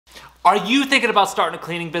Are you thinking about starting a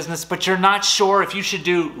cleaning business, but you're not sure if you should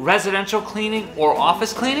do residential cleaning or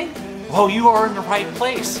office cleaning? Well, you are in the right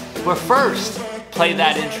place. But first, play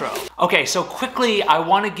that intro. Okay, so quickly, I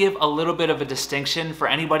want to give a little bit of a distinction for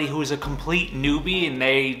anybody who is a complete newbie and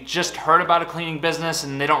they just heard about a cleaning business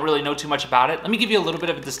and they don't really know too much about it. Let me give you a little bit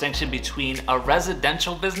of a distinction between a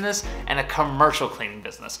residential business and a commercial cleaning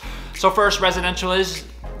business. So first, residential is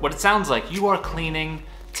what it sounds like. You are cleaning,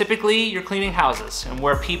 typically you're cleaning houses and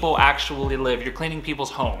where people actually live. You're cleaning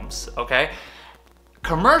people's homes, okay?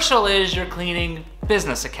 Commercial is you're cleaning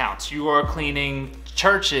business accounts. You are cleaning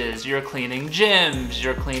churches, you're cleaning gyms,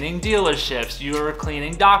 you're cleaning dealerships, you're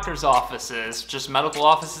cleaning doctor's offices, just medical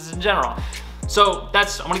offices in general. So I'm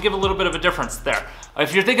gonna give a little bit of a difference there.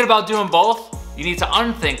 If you're thinking about doing both, you need to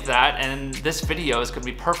unthink that, and this video is gonna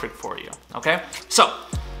be perfect for you, okay? So,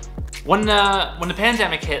 when the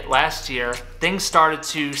pandemic hit last year, things started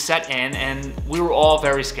to set in and we were all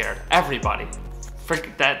very scared, everybody.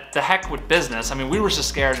 That the heck with business. I mean, we were just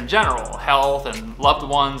scared in general, health and loved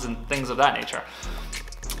ones and things of that nature.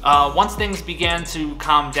 Once things began to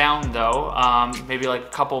calm down though, maybe like a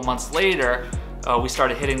couple months later, we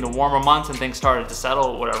started hitting the warmer months and things started to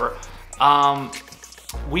settle, whatever.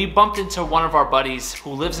 We bumped into one of our buddies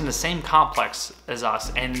who lives in the same complex as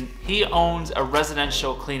us, and he owns a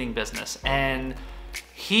residential cleaning business, and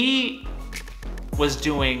he was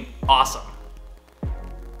doing awesome.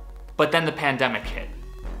 But then the pandemic hit.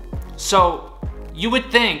 So you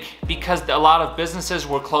would think, because a lot of businesses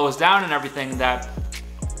were closed down and everything, that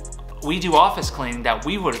we do office cleaning, that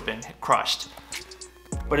we would have been crushed.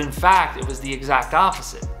 But in fact, it was the exact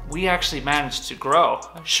opposite. We actually managed to grow.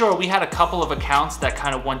 Sure, we had a couple of accounts that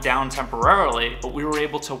kind of went down temporarily, but we were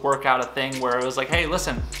able to work out a thing where it was like, hey,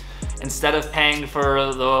 listen, instead of paying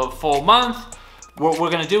for the full month, what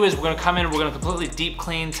we're gonna do is we're gonna come in, we're gonna completely deep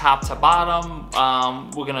clean top to bottom.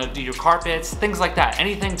 We're gonna do your carpets, things like that.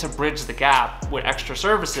 Anything to bridge the gap with extra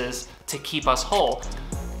services to keep us whole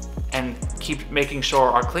and keep making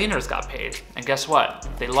sure our cleaners got paid. And guess what?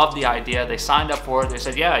 They loved the idea, they signed up for it. They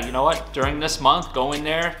said, yeah, you know what? During this month, go in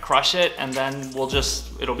there, crush it, and then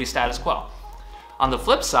it'll be status quo. On the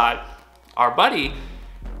flip side, our buddy,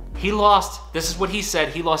 he lost, this is what he said,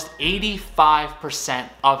 he lost 85%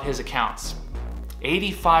 of his accounts.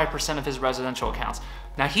 85% of his residential accounts.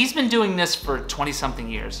 Now he's been doing this for 20 something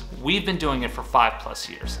years. We've been doing it for 5+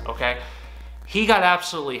 years, okay? He got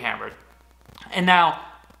absolutely hammered. And now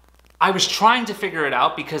I was trying to figure it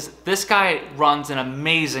out because this guy runs an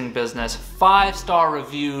amazing business, 5-star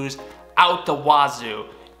reviews out the wazoo.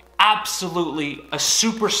 Absolutely a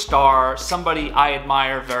superstar, somebody I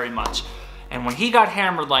admire very much. And when he got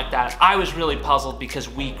hammered like that, I was really puzzled because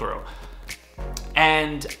we grew.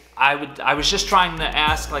 And I was just trying to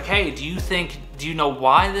ask, like, hey, do you know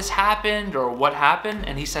why this happened or what happened?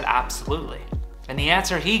 And he said, absolutely. And the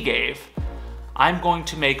answer he gave, I'm going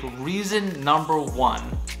to make reason number 1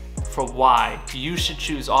 for why you should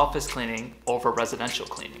choose office cleaning over residential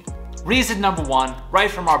cleaning. Reason number 1,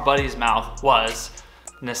 right from our buddy's mouth, was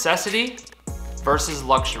necessity versus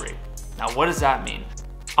luxury. Now, what does that mean?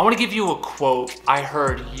 I want to give you a quote I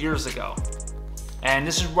heard years ago. And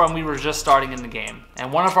this is when we were just starting in the game.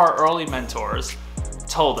 And one of our early mentors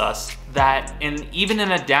told us that even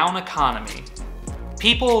in a down economy,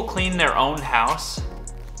 people will clean their own house,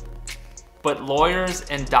 but lawyers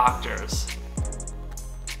and doctors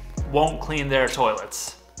won't clean their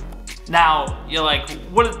toilets. Now, you're like,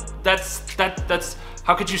 that's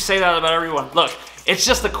how could you say that about everyone? Look, it's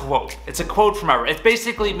just a quote. It's a quote from ever. It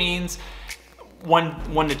basically means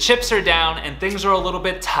when the chips are down and things are a little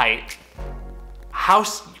bit tight,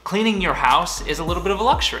 cleaning your house is a little bit of a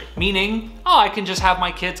luxury, meaning, oh, I can just have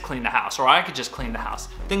my kids clean the house, or I could just clean the house,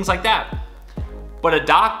 things like that. But a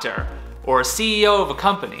doctor or a CEO of a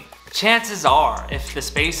company, chances are, if the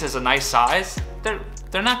space is a nice size,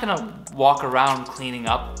 they're not gonna walk around cleaning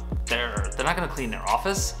up they're not gonna clean their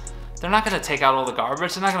office, they're not gonna take out all the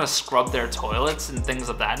garbage, they're not gonna scrub their toilets and things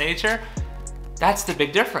of that nature. That's the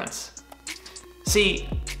big difference. See,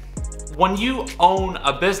 when you own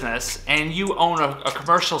a business and you own a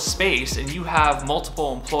commercial space and you have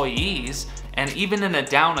multiple employees, and even in a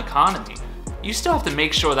down economy, you still have to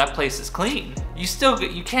make sure that place is clean.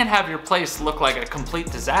 You can't have your place look like a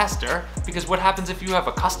complete disaster, because what happens if you have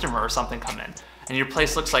a customer or something come in and your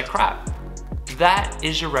place looks like crap? That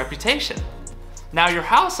is your reputation. Now your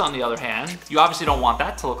house, on the other hand, you obviously don't want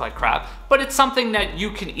that to look like crap, but it's something that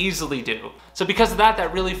you can easily do. So because of that,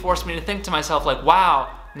 that really forced me to think to myself, like,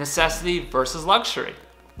 wow, necessity versus luxury.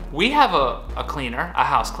 We have a cleaner, a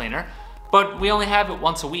house cleaner, but we only have it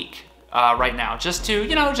once a week. right now, just to,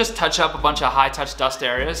 just touch up a bunch of high touch dust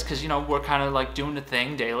areas, because, we're kind of like doing the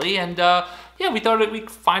thing daily, and yeah, we thought we'd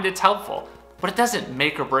find it's helpful, but it doesn't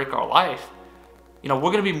make or break our life. We're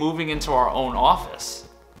gonna be moving into our own office,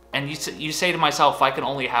 and you say to myself, if I can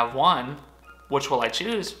only have one, which will I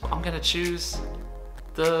choose? I'm gonna choose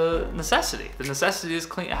the necessity. The necessity is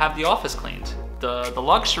have the office cleaned. The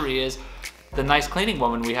luxury is the nice cleaning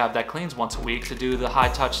woman we have that cleans once a week to do the high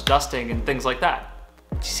touch dusting and things like that.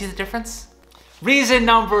 Do you see the difference? Reason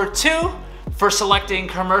number 2 for selecting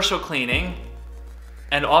commercial cleaning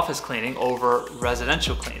and office cleaning over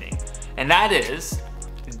residential cleaning, and that is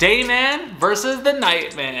day man versus the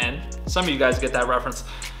night man. Some of you guys get that reference.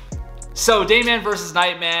 So day man versus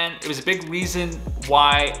night man, it was a big reason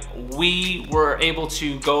why we were able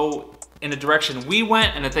to go in the direction we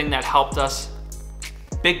went, and a thing that helped us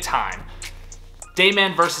big time. Day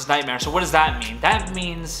man versus night man. So what does that mean? That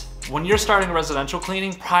means when you're starting residential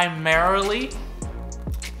cleaning, primarily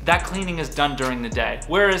that cleaning is done during the day.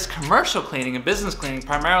 Whereas commercial cleaning and business cleaning,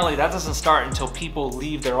 primarily that doesn't start until people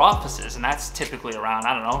leave their offices, and that's typically around,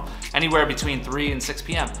 I don't know, anywhere between 3 and 6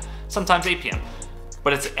 p.m., sometimes 8 p.m.,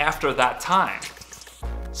 but it's after that time.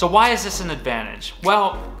 So why is this an advantage?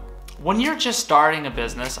 Well, when you're just starting a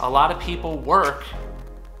business, a lot of people work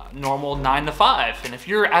normal 9 to 5, and if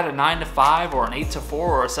you're at a 9 to 5 or an 8 to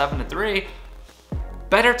 4 or a 7 to 3,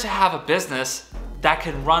 better to have a business that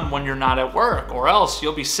can run when you're not at work, or else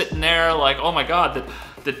you'll be sitting there like, oh my God,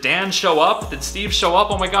 did Dan show up? Did Steve show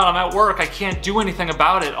up? Oh my God, I'm at work. I can't do anything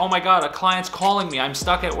about it. Oh my God, a client's calling me. I'm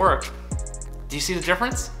stuck at work. Do you see the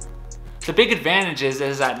difference? The big advantage is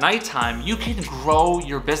at nighttime, you can grow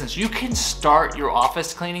your business. You can start your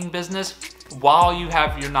office cleaning business while you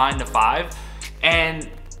have your 9 to 5 and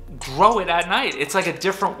grow it at night. It's like a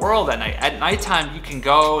different world at night. At nighttime, you can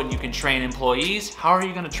go and you can train employees. How are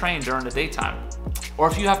you gonna train during the daytime? Or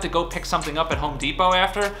if you have to go pick something up at Home Depot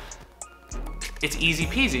after, it's easy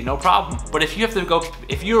peasy, no problem. But if you have to go,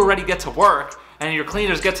 if you already get to work and your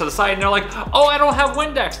cleaners get to the site and they're like, oh, I don't have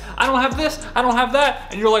Windex, I don't have this, I don't have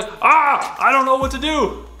that, and you're like, I don't know what to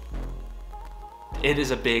do. It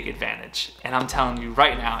is a big advantage. And I'm telling you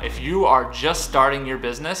right now, if you are just starting your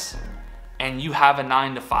business and you have a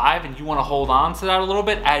 9 to 5 and you wanna hold on to that a little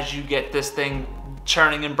bit as you get this thing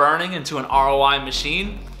churning and burning into an ROI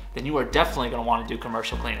machine, then you are definitely gonna wanna do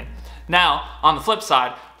commercial cleaning. Now, on the flip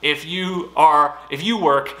side, if you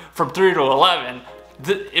work from 3 to 11,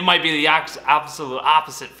 it might be the absolute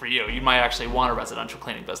opposite for you. You might actually want a residential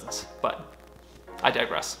cleaning business, but I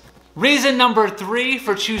digress. Reason number 3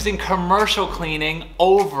 for choosing commercial cleaning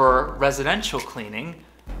over residential cleaning,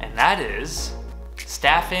 and that is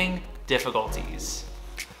staffing difficulties.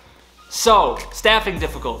 So, staffing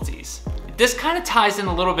difficulties. This kind of ties in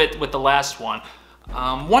a little bit with the last one.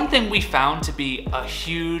 One thing we found to be a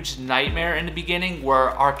huge nightmare in the beginning were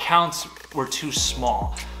our counts were too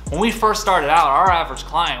small. When we first started out, our average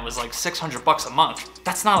client was like $600 a month.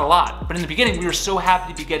 That's not a lot, but in the beginning, we were so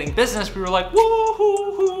happy to be getting business. We were like, woo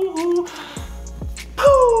hoo hoo hoo,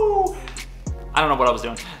 poo. I don't know what I was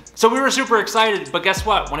doing. So we were super excited, but guess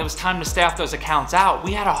what? When it was time to staff those accounts out,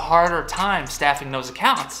 we had a harder time staffing those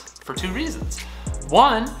accounts for 2 reasons.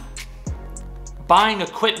 One, buying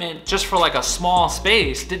equipment just for like a small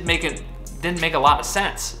space didn't make a lot of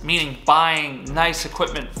sense. Meaning buying nice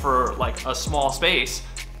equipment for like a small space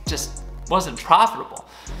just wasn't profitable.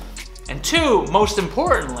 And 2, most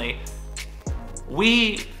importantly,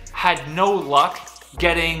 we had no luck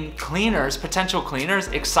getting cleaners, potential cleaners,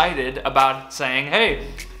 excited about saying, hey,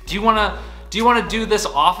 do you wanna do this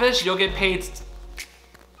office? You'll get paid,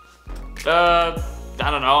 I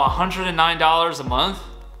don't know, $109 a month?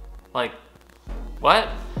 Like, what?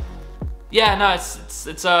 Yeah, no,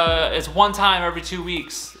 it's one time every 2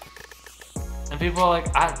 weeks. And people are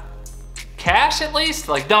like, cash at least?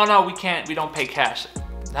 Like, no, we don't pay cash.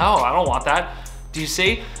 No, I don't want that. Do you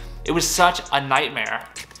see? It was such a nightmare.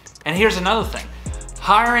 And here's another thing.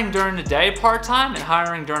 Hiring during the day part-time and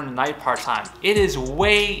hiring during the night part-time. It is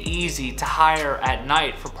way easy to hire at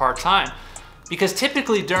night for part-time because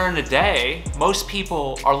typically during the day, most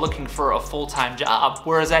people are looking for a full-time job,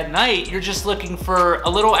 whereas at night, you're just looking for a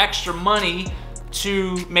little extra money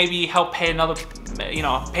to maybe help pay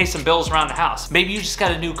pay some bills around the house. Maybe you just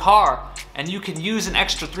got a new car and you can use an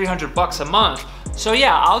extra $300 a month. So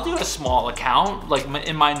yeah, I'll do a small account, like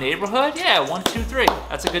in my neighborhood, yeah, 1, 2, 3,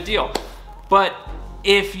 that's a good deal. But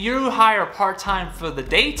if you hire part-time for the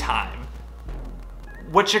daytime,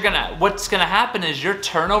 what's gonna happen is your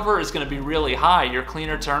turnover is gonna be really high, your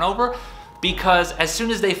cleaner turnover, because as soon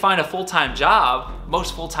as they find a full-time job,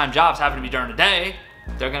 most full-time jobs happen to be during the day,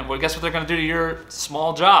 guess what they're gonna do to your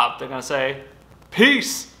small job? They're gonna say,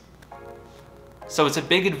 peace. So it's a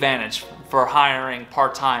big advantage for hiring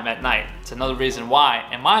part-time at night. It's another reason why,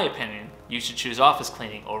 in my opinion, you should choose office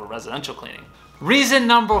cleaning over residential cleaning. Reason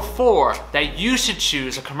number 4 that you should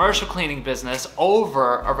choose a commercial cleaning business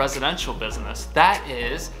over a residential business, that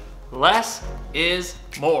is less is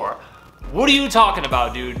more. What are you talking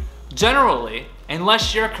about, dude? Generally,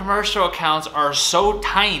 unless your commercial accounts are so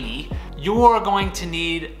tiny, you are going to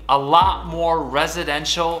need a lot more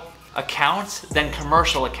residential accounts than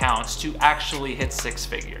commercial accounts to actually hit 6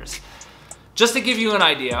 figures. Just to give you an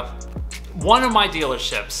idea, one of my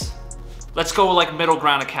dealerships, let's go like middle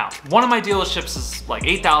ground account. One of my dealerships is like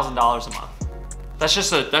 $8,000 a month. That's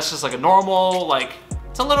just like a normal, like,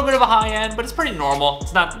 it's a little bit of a high end, but it's pretty normal.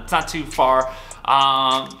 It's not too far.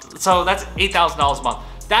 So that's $8,000 a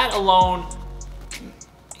month. That alone,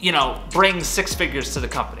 you know, brings 6 figures to the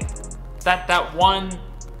company. That one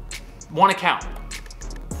account.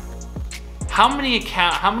 How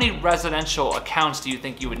many residential accounts do you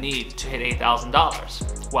think you would need to hit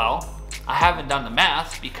 $8,000? Well, I haven't done the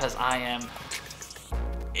math because I am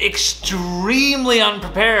extremely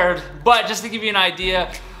unprepared, but just to give you an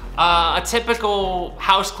idea, a typical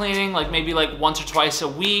house cleaning, like maybe like once or twice a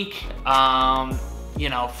week, you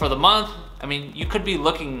know, for the month, I mean, you could be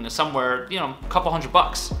looking somewhere, you know, a couple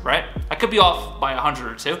 $100, right? I could be off by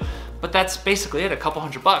 100 or 2, but that's basically it, a couple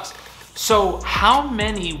 $100. So how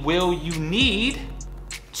many will you need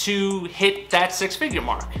to hit that 6-figure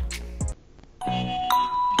mark?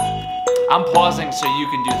 I'm pausing so you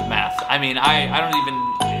can do the math. I mean, I don't even,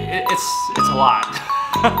 it's a lot.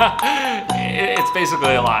 It's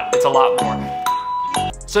basically a lot. It's a lot more.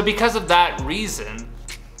 So because of that reason,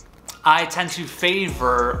 I tend to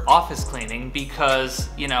favor office cleaning because,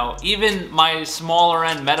 you know, even my smaller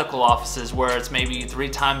end medical offices where it's maybe 3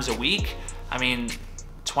 times a week, I mean,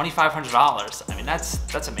 $2,500. I mean,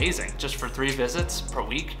 that's amazing just for 3 visits per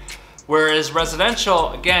week. Whereas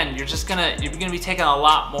residential, again, you're gonna be taking a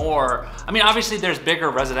lot more. I mean, obviously there's bigger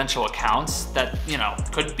residential accounts that, you know,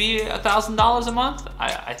 could be $1,000 a month,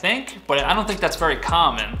 I think, but I don't think that's very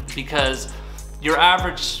common because your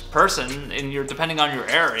average person, and depending on your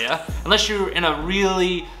area, unless you're in a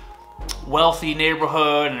really wealthy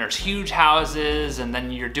neighborhood and there's huge houses and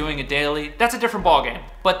then you're doing it daily, that's a different ballgame.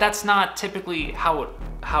 But that's not typically how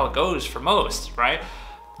it goes for most, right?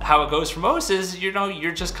 How it goes for most is, you know,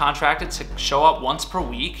 you're just contracted to show up once per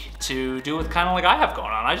week to do it kind of like I have going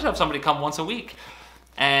on. I just have somebody come once a week.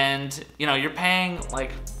 And, you know, you're paying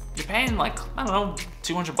like, I don't know,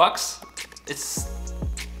 $200. It's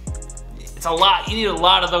a lot. You need a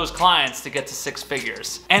lot of those clients to get to 6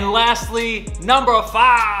 figures. And lastly, number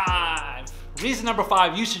 5. Reason number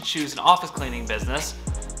 5 you should choose an office cleaning business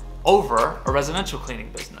over a residential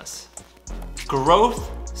cleaning business. Growth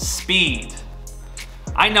speed.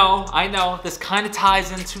 I know, this kind of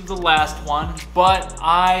ties into the last one, but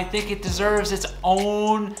I think it deserves its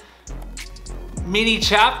own mini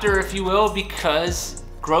chapter, if you will, because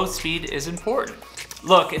growth speed is important.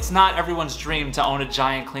 Look, it's not everyone's dream to own a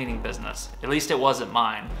giant cleaning business. At least it wasn't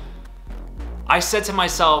mine. I said to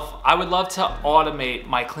myself, I would love to automate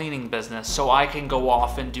my cleaning business so I can go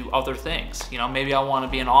off and do other things. You know, maybe I want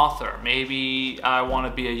to be an author. Maybe I want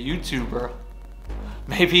to be a YouTuber.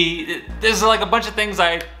 Maybe there's like a bunch of things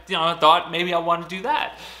I thought maybe I want to do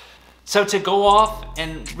that. So to go off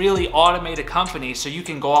and really automate a company so you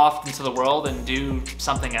can go off into the world and do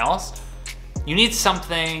something else, you need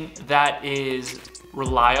something that is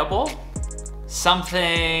reliable,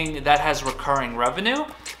 something that has recurring revenue,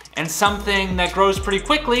 and something that grows pretty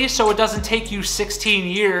quickly so it doesn't take you 16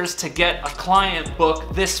 years to get a client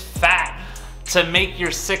book this fat to make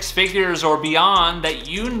your 6 figures or beyond that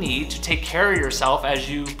you need to take care of yourself as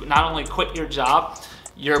you not only quit your job,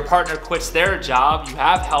 your partner quits their job, you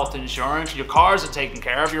have health insurance, your cars are taken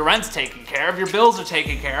care of, your rent's taken care of, your bills are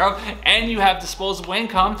taken care of, and you have disposable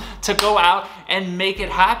income to go out and make it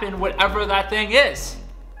happen, whatever that thing is.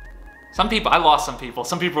 I lost some people.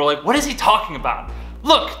 Some people were like, what is he talking about?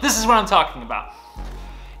 Look, this is what I'm talking about.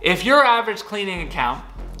 If your average cleaning account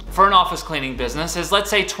for an office cleaning business is, let's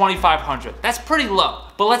say, $2,500. That's pretty low,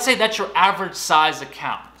 but let's say that's your average size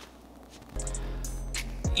account.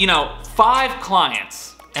 You know, 5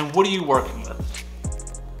 clients, and what are you working with?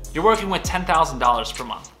 You're working with $10,000 per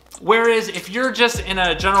month. Whereas if you're just in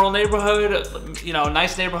a general neighborhood, you know,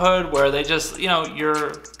 nice neighborhood where they just, you know,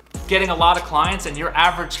 you're getting a lot of clients and your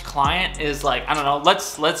average client is like, I don't know, let's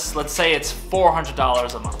say it's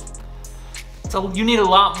 $400 a month. So you need a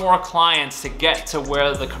lot more clients to get to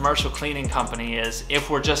where the commercial cleaning company is if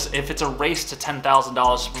it's a race to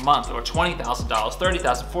 $10,000 per month or $20,000,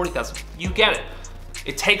 $30,000, $40,000, you get it.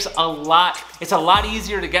 It takes a lot, it's a lot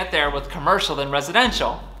easier to get there with commercial than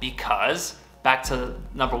residential because back to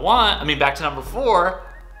number four,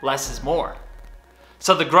 less is more.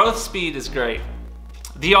 So the growth speed is great.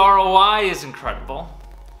 The ROI is incredible.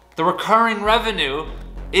 The recurring revenue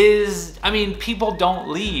is, people don't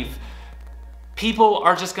leave. People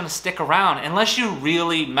are just gonna stick around unless you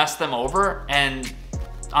really mess them over. And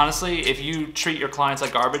honestly, if you treat your clients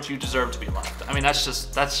like garbage, you deserve to be left. That's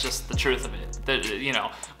just the truth of it.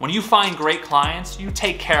 When you find great clients, you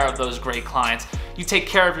take care of those great clients. You take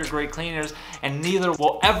care of your great cleaners, and neither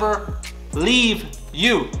will ever leave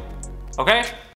you, okay?